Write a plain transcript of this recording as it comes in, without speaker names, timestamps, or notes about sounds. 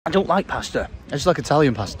I don't like pasta. I just like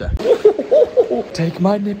Italian pasta. Take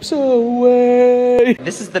my nips away.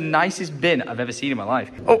 This is the nicest bin I've ever seen in my life.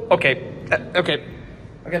 Oh, okay. Okay.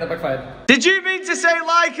 Okay, that backfired. Did you mean to say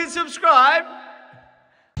like and subscribe?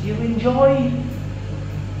 Do you enjoy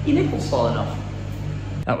your nipples falling off?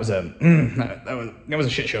 That was a a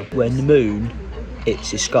shit show. When the moon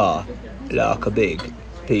hits a sky like a big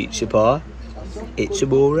pizza pie, it's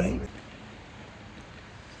amore.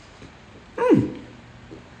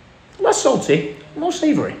 Less salty, more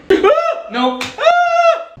savoury. No.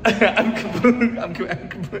 I'm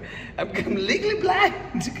legally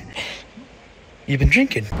blind. You've been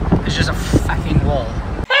drinking? There's just a fucking wall.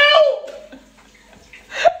 Help!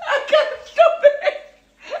 I can't stop it!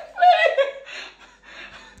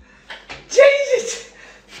 Jesus!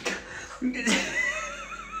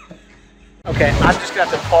 Okay, I'm just gonna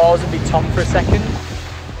have to pause and be Tom for a second.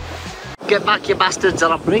 Get back, you bastards, or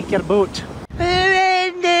I'll break your boat.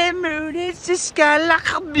 The moon is the sky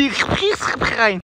like a big